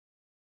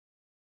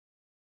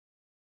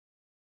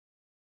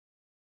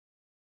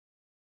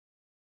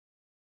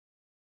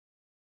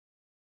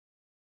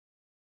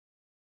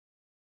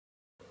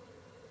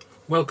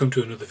Welcome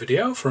to another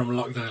video from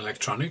Lockdown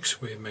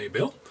Electronics with me,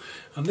 Bill,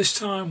 and this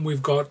time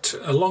we've got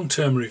a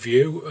long-term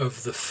review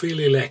of the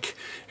FeelElec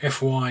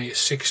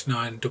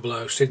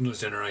FY6900 signal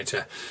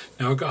generator.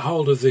 Now I got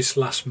hold of this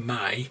last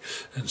May,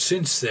 and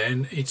since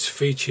then it's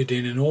featured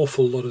in an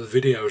awful lot of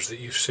the videos that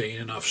you've seen,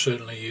 and I've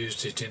certainly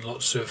used it in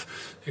lots of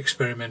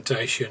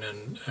experimentation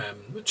and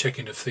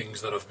checking of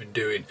things that I've been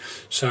doing,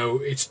 so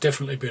it's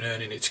definitely been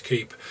earning its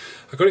keep.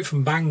 I got it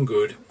from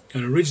Banggood,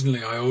 and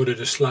originally I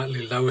ordered a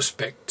slightly lower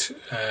spec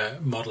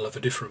model of a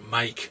different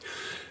make,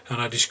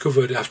 and I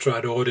discovered after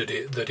I'd ordered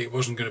it that it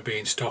wasn't going to be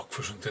in stock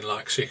for something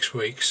like 6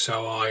 weeks,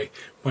 so I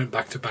went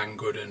back to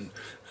Banggood and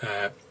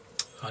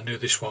I knew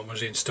this one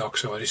was in stock,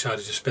 so I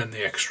decided to spend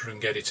the extra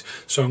and get it.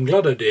 So I'm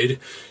glad I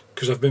did,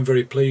 because I've been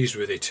very pleased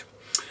with it.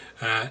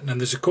 And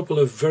there's a couple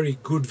of very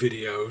good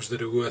videos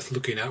that are worth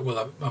looking at.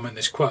 Well, I mean,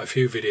 there's quite a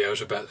few videos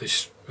about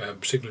this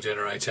signal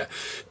generator,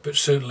 but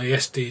certainly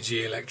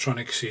SDG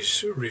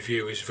Electronics'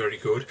 review is very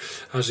good,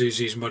 as is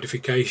his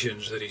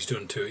modifications that he's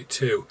done to it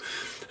too.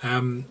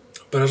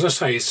 But as I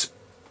say, it's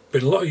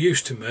been a lot of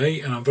use to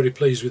me, and I'm very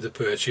pleased with the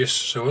purchase,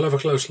 so I'll have a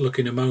closer look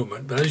in a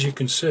moment. But as you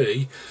can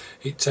see,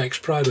 it takes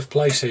pride of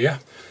place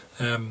here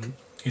on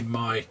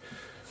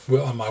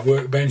my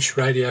workbench,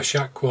 Radio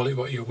Shack, call it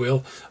what you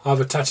will.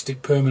 I've attached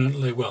it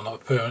permanently, well,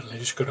 not permanently,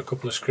 just got a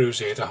couple of screws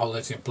here to hold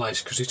it in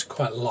place because it's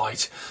quite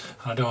light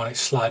and I don't want it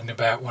sliding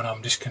about when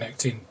I'm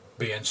disconnecting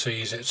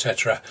BNCs,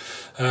 etc.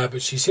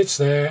 But she sits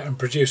there and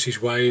produces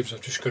waves.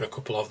 I've just got a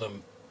couple of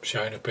them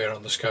showing up here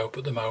on the scope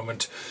at the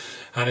moment,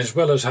 and as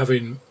well as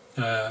having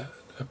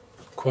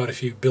quite a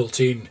few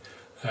built-in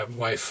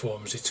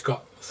waveforms, it's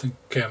got, I think,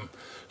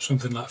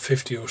 something like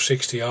 50 or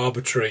 60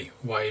 arbitrary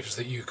waves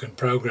that you can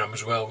program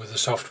as well with the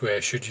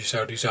software should you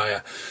so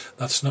desire.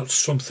 That's not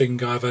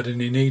something I've had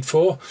any need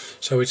for,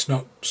 so it's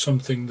not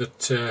something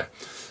that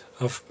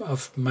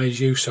I've made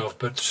use of,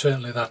 but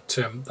certainly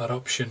that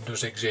option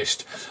does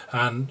exist.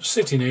 And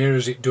sitting here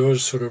as it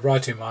does, sort of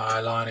right in my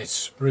eye line,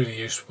 it's really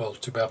useful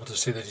to be able to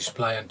see the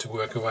display and to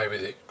work away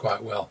with it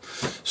quite well.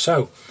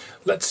 So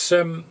let's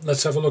have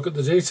a look at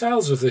the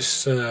details of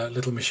this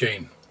little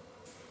machine.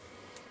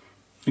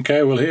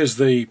 Okay, well, here's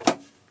the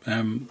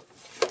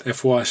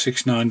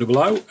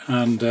FY6900,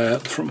 and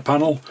the front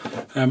panel,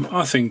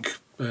 I think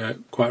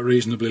quite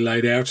reasonably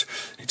laid out.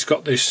 It's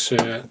got this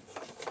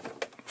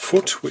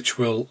foot which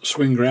will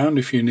swing round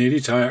if you need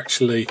it. I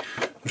actually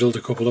drilled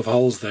a couple of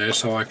holes there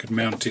so I could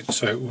mount it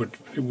so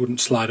it wouldn't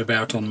slide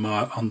about on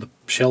the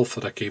shelf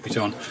that I keep it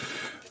on.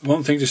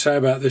 One thing to say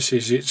about this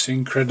is it's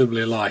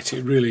incredibly light.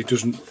 It really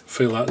doesn't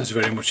feel like there's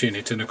very much in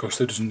it, and of course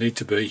there doesn't need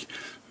to be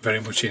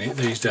very much in it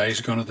these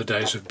days. Gone are the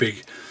days of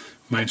big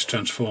mains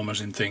transformers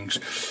and things.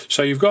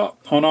 So you've got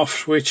on-off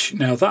switch.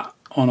 Now that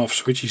on-off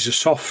switch is a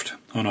soft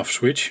on-off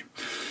switch,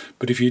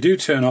 but if you do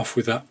turn off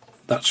with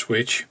that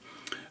switch,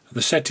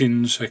 the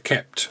settings are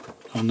kept.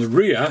 On the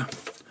rear,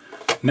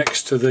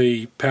 next to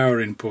the power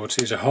input,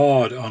 is a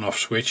hard on-off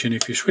switch, and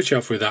if you switch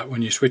off with that,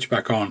 when you switch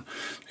back on,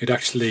 it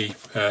actually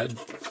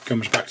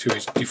comes back to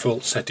its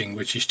default setting,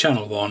 which is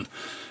channel 1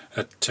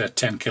 at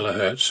 10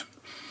 kilohertz.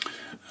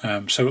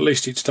 So at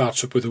least it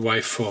starts up with a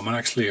waveform, and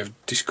actually I've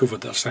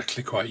discovered that's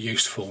actually quite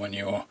useful when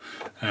you're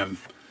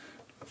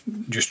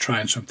just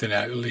trying something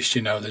out. At least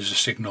you know there's a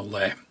signal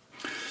there.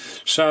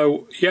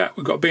 So yeah,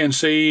 we've got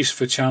BNCs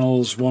for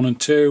channels 1 and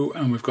 2,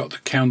 and we've got the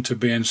counter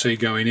BNC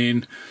going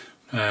in,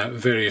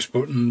 various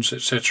buttons,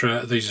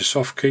 etc. These are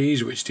soft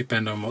keys which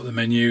depend on what the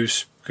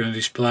menu's going to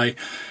display.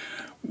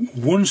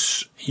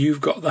 Once you've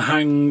got the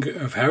hang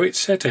of how it's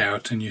set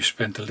out and you've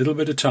spent a little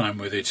bit of time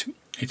with it,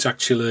 it's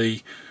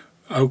actually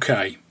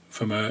okay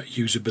from a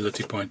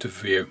usability point of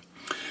view.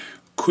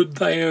 Could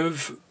they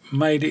have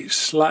made it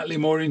slightly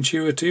more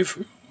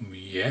intuitive?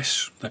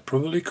 Yes, they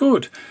probably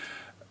could,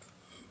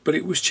 but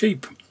it was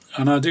cheap,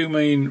 and I do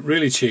mean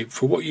really cheap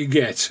for what you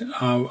get.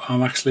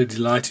 I'm actually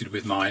delighted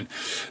with mine.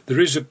 There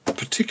is a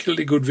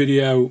particularly good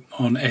video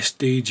on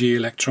SDG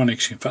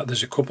Electronics. In fact,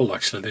 there's a couple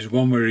actually. There's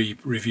one where he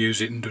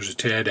reviews it and does a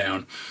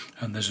teardown,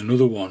 and there's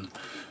another one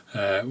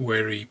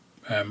where he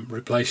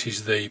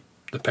replaces the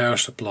power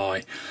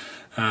supply.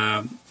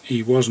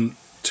 He wasn't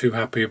too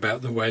happy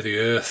about the way the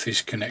earth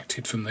is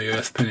connected from the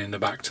earth pin in the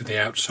back to the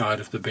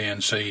outside of the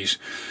BNCs.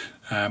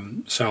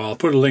 So I'll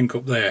put a link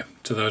up there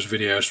to those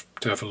videos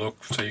to have a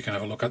look, so you can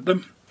have a look at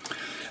them.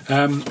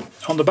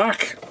 On the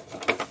back,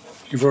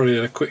 you've already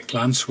had a quick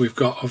glance. We've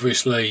got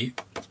obviously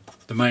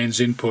the mains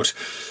input.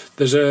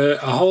 There's a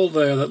hole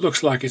there that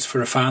looks like it's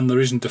for a fan.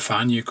 There isn't a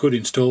fan. You could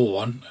install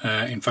one.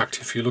 In fact,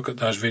 if you look at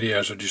those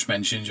videos I just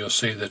mentioned, you'll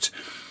see that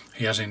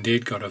he has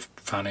indeed got a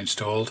fan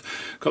installed.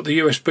 Got the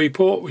USB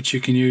port which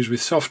you can use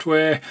with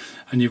software,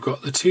 and you've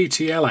got the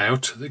TTL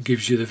out that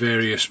gives you the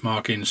various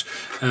markings.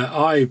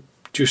 I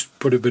just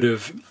put a bit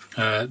of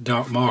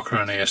dark marker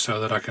on here so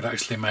that I could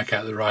actually make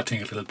out the writing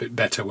a little bit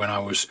better when I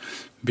was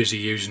busy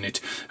using it.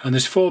 And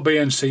there's 4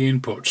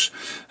 BNC inputs.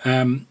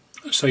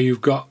 So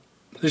you've got,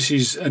 this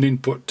is an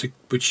input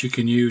which you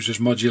can use as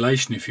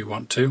modulation if you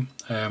want to.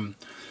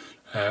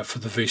 for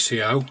the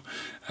VCO,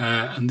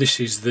 and this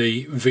is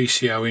the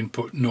VCO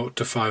input 0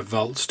 to 5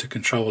 volts to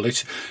control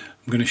it.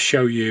 I'm going to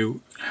show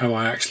you how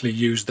I actually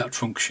use that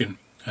function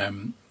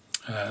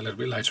a little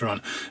bit later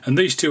on. And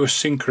these two are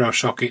Synchro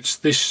Sockets.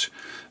 This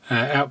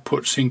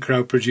output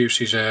Synchro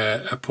produces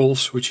a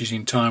pulse which is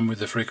in time with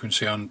the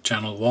frequency on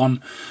channel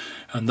 1,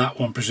 and that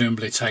one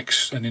presumably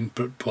takes an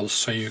input pulse,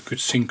 so you could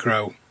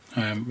synchro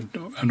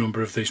a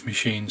number of these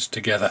machines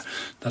together.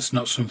 That's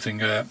not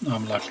something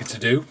I'm likely to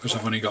do because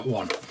I've only got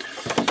one.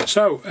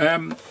 So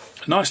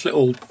nice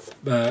little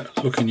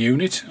looking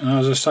unit, and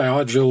as I say,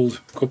 I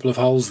drilled a couple of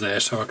holes there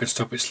so I could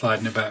stop it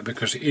sliding about,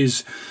 because it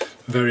is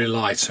very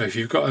light. So if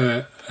you've got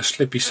a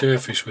slippy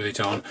surface with it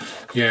on,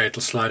 yeah,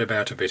 it'll slide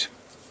about a bit.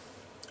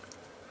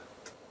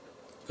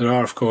 There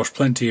are of course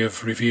plenty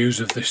of reviews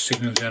of this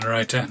signal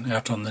generator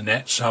out on the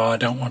net, so I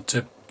don't want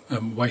to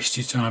waste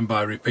your time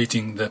by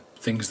repeating the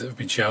things that have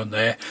been shown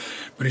there.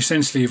 But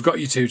essentially you've got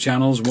your two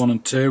channels, 1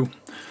 and 2.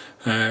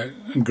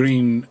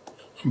 Green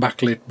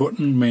backlit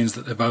button means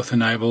that they're both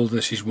enabled.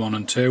 This is 1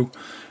 and 2.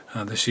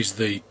 This is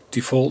the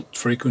default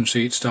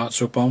frequency it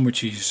starts up on,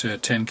 which is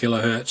 10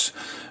 kilohertz.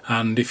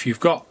 And if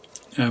you've got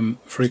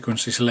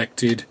frequency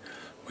selected,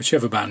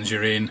 whichever bands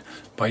you're in,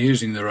 by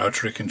using the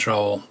rotary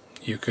control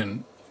you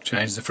can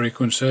change the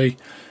frequency.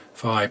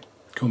 If I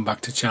come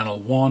back to channel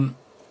 1,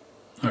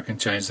 I can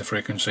change the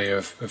frequency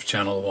of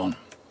channel 1.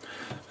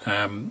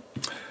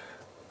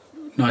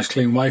 Nice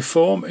clean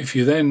waveform. If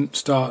you then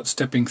start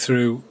stepping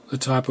through the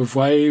type of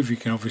wave, you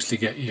can obviously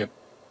get your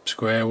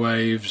square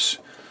waves,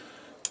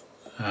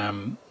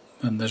 and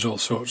there's all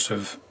sorts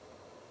of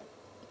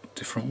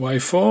different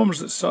waveforms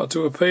that start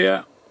to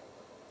appear.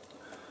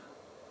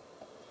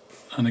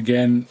 And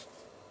again,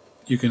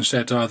 you can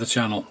set either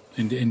channel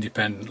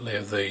independently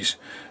of these,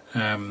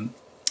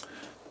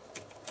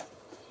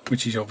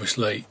 which is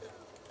obviously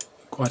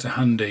quite a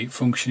handy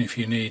function if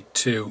you need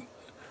to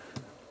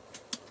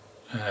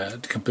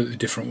completely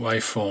different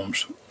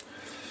waveforms.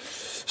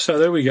 So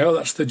there we go,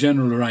 that's the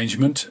general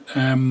arrangement,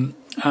 and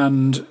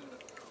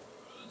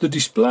the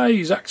display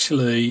is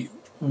actually,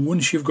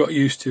 once you've got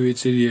used to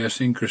its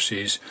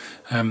idiosyncrasies,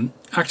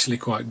 actually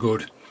quite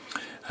good.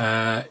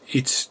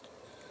 It's,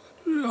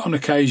 on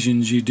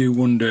occasions you do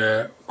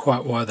wonder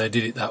quite why they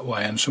did it that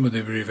way, and some of the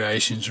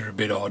abbreviations are a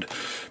bit odd,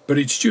 but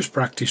it's just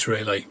practice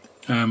really.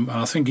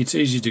 I think it's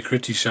easy to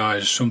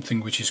criticise something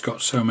which has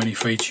got so many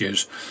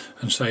features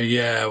and say,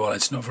 yeah, well,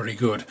 it's not very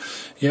good.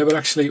 Yeah, but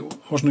actually it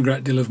wasn't a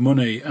great deal of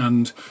money,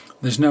 and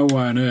there's no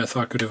way on earth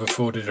I could have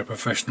afforded a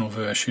professional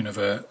version of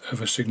a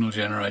signal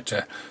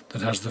generator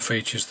that has the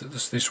features that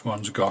this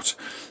one's got.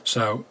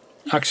 So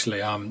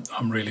actually I'm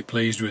really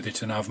pleased with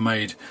it, and I've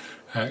made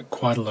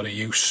quite a lot of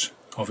use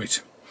of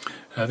it.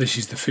 This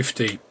is the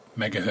 50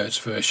 megahertz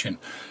version,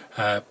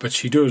 but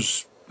she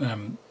does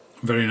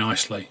very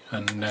nicely,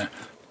 and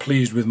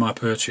pleased with my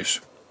purchase.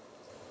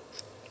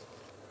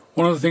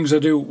 One of the things I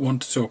do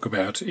want to talk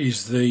about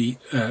is the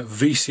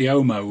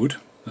Vco mode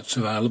that's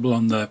available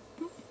on the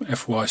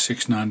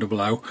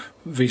FY6900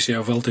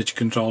 VCO voltage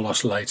control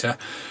oscillator.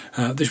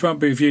 This won't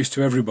be of use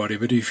to everybody,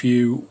 but if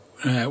you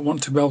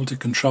want to be able to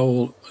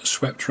control a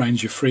swept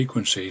range of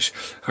frequencies,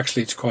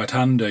 actually it's quite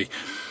handy.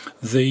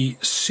 The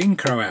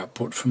synchro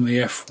output from the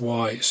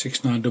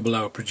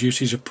FY6900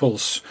 produces a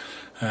pulse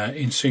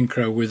in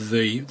synchro with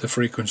the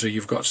frequency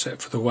you've got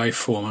set for the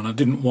waveform, and I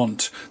didn't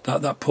want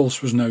that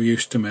pulse was no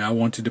use to me. I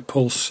wanted a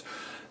pulse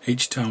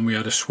each time we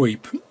had a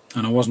sweep,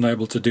 and I wasn't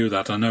able to do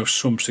that. I know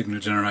some signal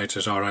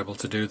generators are able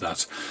to do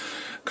that,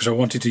 because I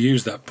wanted to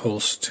use that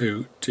pulse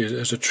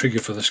as a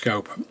trigger for the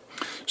scope.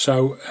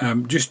 So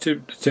just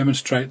to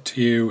demonstrate to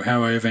you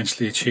how I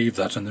eventually achieved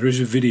that, and there is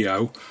a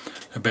video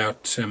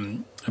about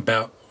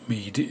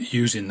me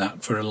using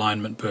that for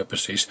alignment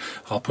purposes.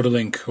 I'll put a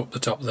link up the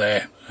top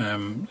there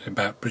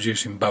about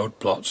producing Bode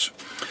plots.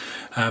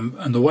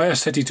 And the way I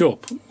set it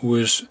up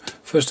was,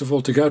 first of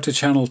all, to go to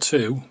channel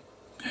 2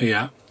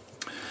 here,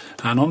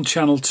 and on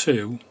channel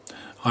 2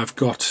 I've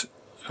got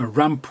a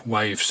ramp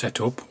wave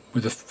set up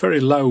with a very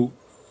low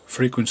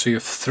frequency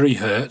of 3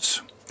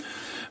 Hertz,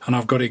 and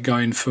I've got it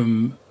going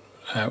from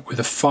with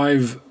a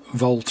 5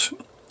 volt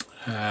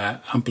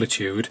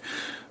amplitude.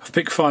 I've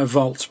picked 5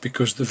 volts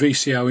because the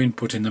VCO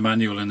input in the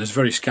manual, and there's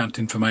very scant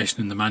information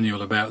in the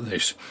manual about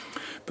this,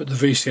 but the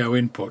VCO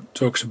input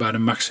talks about a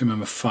maximum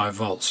of 5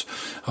 volts.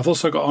 I've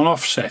also got an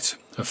offset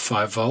of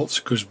 5 volts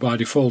because by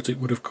default it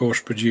would of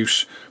course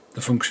produce,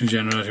 the function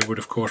generator would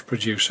of course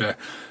produce a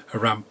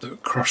ramp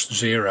that crossed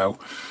 0,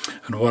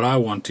 and what I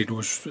wanted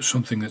was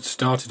something that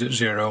started at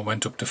 0,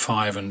 went up to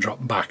 5 and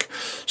dropped back.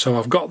 So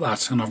I've got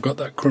that, and I've got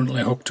that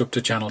currently hooked up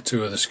to channel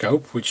 2 of the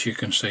scope, which you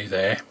can see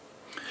there.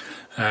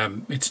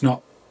 It's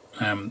not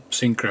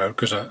synchro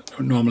because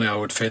normally I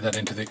would feed that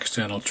into the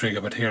external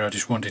trigger, but here I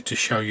just wanted to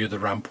show you the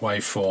ramp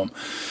waveform.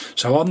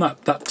 So on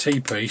that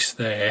T-piece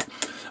there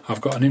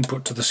I've got an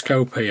input to the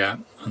scope here,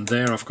 and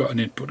there I've got an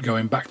input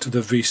going back to the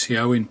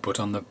VCO input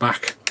on the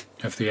back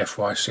of the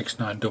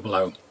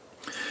FY6900.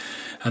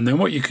 And then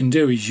what you can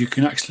do is you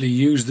can actually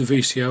use the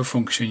VCO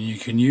function, you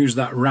can use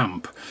that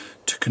ramp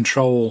to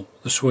control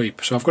the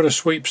sweep. So I've got a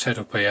sweep set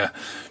up here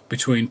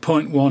between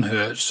 0.1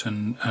 Hertz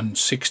and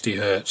 60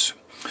 Hertz.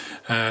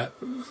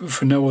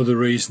 For no other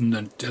reason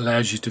than it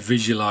allows you to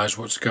visualize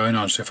what's going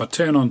on. So if I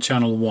turn on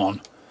channel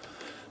 1,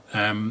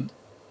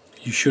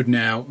 you should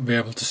now be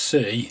able to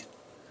see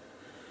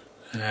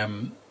there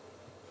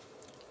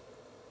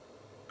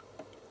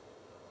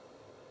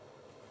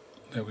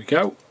we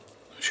go.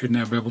 Should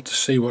now be able to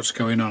see what's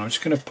going on. I'm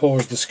just going to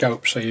pause the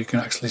scope so you can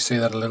actually see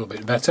that a little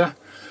bit better.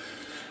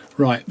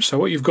 Right, so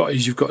what you've got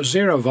is you've got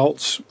 0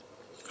 volts,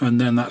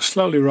 and then that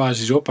slowly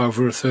rises up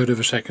over a third of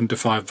a second to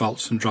 5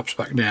 volts and drops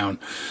back down.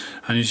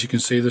 And as you can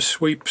see, the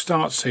sweep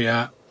starts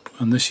here,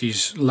 and this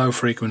is low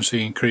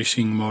frequency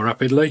increasing more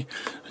rapidly,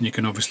 and you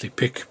can obviously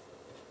pick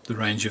the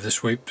range of the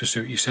sweep to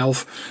suit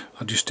yourself.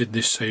 I just did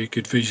this so you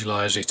could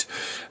visualize it.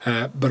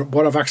 But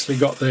what I've actually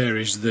got there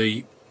is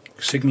the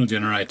signal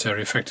generator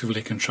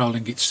effectively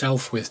controlling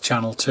itself with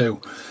channel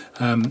 2,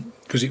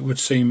 because it would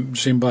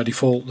seem by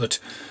default that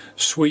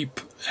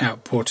sweep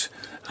output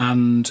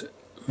and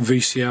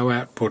VCO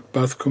output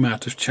both come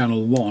out of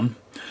channel 1,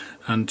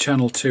 and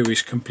channel 2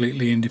 is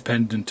completely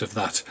independent of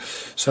that.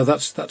 So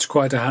that's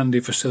quite a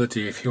handy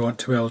facility if you want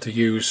to be able to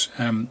use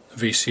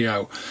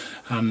VCO.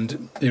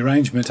 And the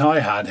arrangement I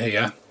had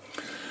here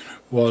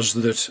was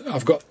that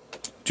I've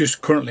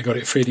just currently got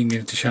it feeding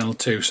into channel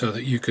 2 so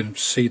that you can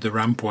see the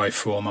ramp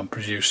waveform I'm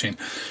producing.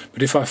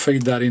 But if I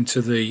feed that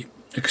into the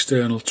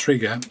external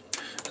trigger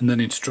and then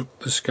instruct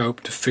the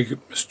scope to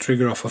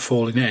trigger off a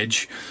falling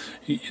edge,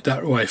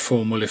 that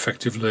waveform will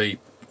effectively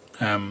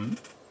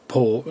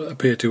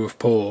appear to have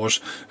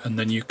paused, and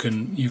then you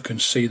can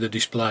see the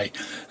display.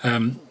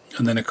 And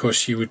then of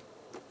course you would,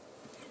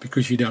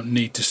 because you don't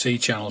need to see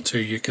channel 2,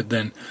 you could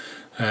then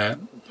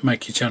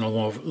make your channel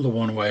 1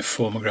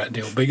 waveform a great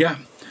deal bigger.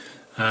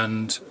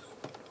 And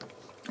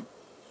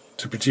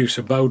to produce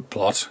a Bode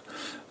plot,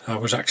 I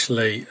was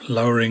actually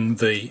lowering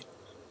the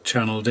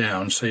channel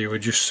down, so you were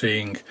just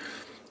seeing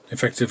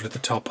effectively the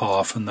top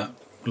half, and that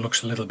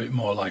looks a little bit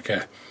more like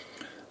a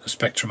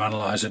spectrum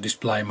analyzer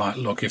display might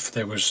look if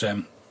there was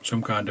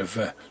some kind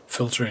of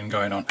filtering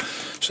going on.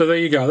 So there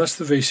you go, that's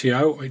the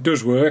VCO. It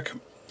does work,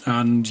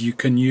 and you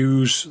can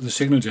use the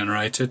signal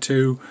generator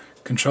to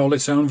control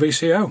its own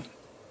VCO.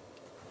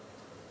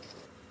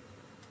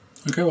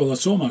 Okay, well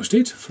that's almost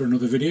it for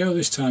another video.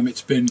 This time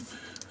it's been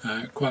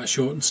quite a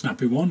short and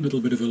snappy one, a little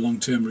bit of a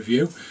long-term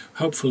review.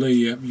 Hopefully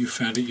you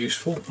found it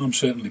useful. I'm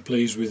certainly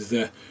pleased with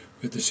the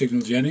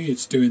Signal Jenny.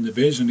 It's doing the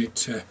biz, and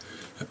it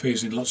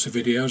appears in lots of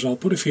videos. I'll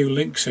put a few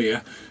links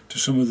here to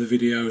some of the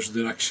videos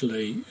that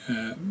actually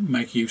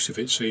make use of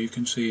it so you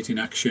can see it in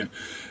action.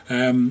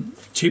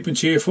 Cheap and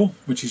cheerful,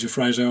 which is a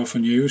phrase I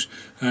often use.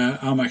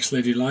 I'm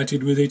actually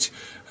delighted with it.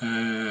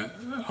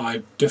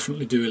 I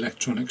definitely do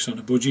electronics on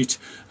a budget,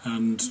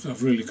 and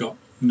I've really got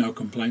no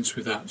complaints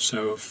with that.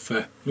 So if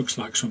looks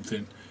like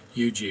something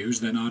you'd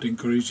use, then I'd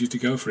encourage you to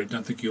go for it.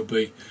 Don't think you'll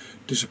be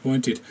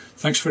disappointed.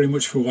 Thanks very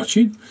much for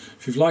watching.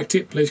 If you've liked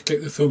it, please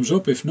click the thumbs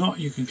up. If not,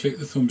 you can click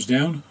the thumbs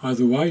down.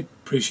 Either way,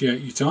 appreciate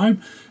your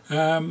time.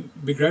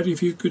 Be great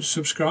if you could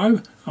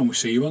subscribe, and we'll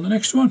see you on the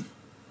next one.